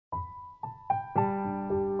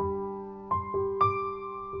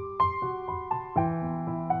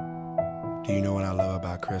Do you know what I love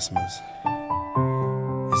about Christmas?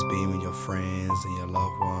 It's being with your friends and your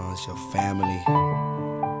loved ones, your family,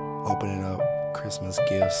 opening up Christmas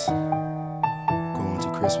gifts, going to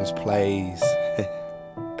Christmas plays.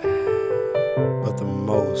 But the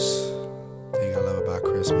most thing I love about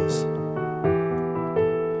Christmas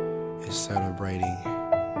is celebrating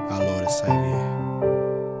our Lord and Savior,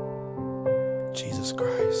 Jesus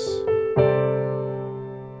Christ.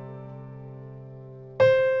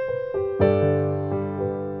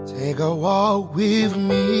 Take a walk with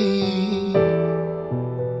me,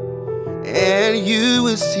 and you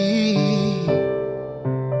will see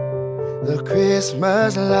the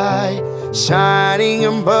Christmas light shining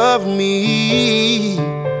above me.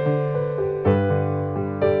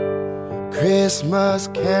 Christmas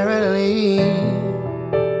caroling,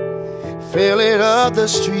 filling up the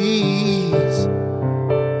streets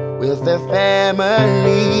with their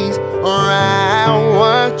families around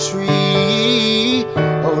one tree.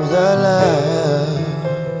 Oh, the love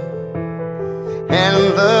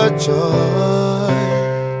and the joy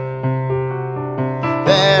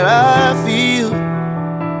that I feel,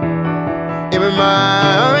 it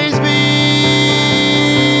reminds me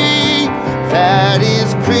that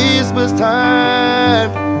it's Christmas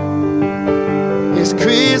time. It's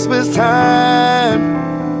Christmas time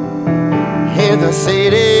in the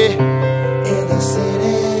city, in the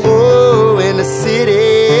city, oh, in the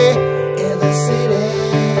city, in the city.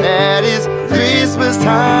 That is Christmas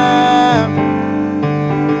time.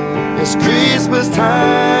 It's Christmas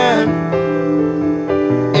time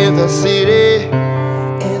in the city,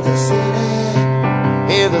 in the city,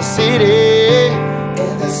 in the city,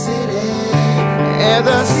 in the city. And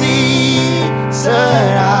the season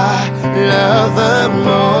I love the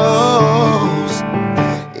most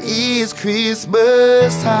is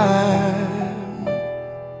Christmas time.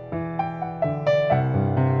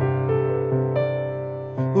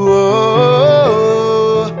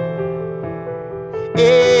 Whoa,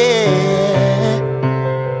 yeah.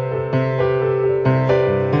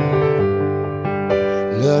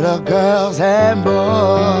 Little girls and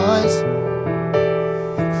boys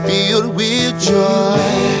filled with joy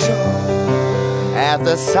at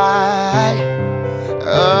the sight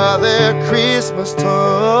of their Christmas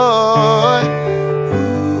toy.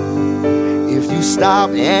 If you stop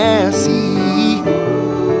and see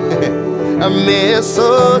a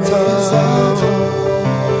mistletoe,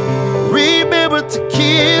 remember to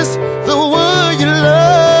kiss the one you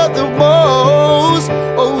love the most.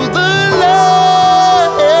 Oh, the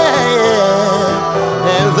love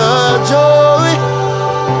and the joy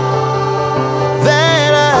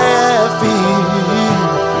that I feel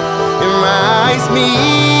reminds me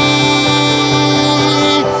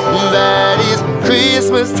that it's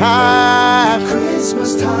Christmas time.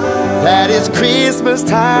 Christmas time. That is Christmas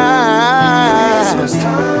time. Christmas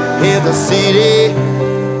time. In the city,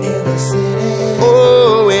 in the city,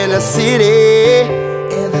 oh, in the city,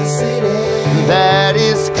 in the city. That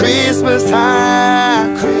is Christmas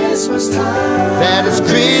time. Christmas time. That is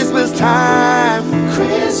Christmas time.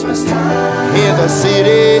 Christmas time. In the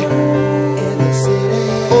city, in the city,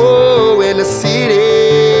 oh, in the city,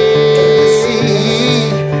 in the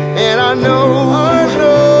city. And I know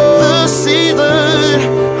the season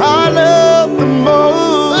I love the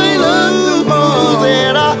most. I love the most.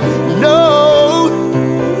 And I know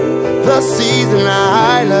the season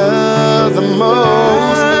I love the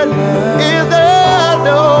most. And I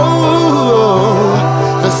know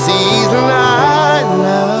the season I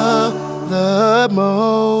love the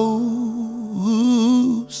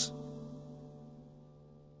most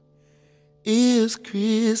is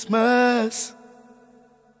Christmas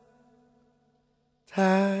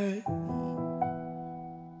time.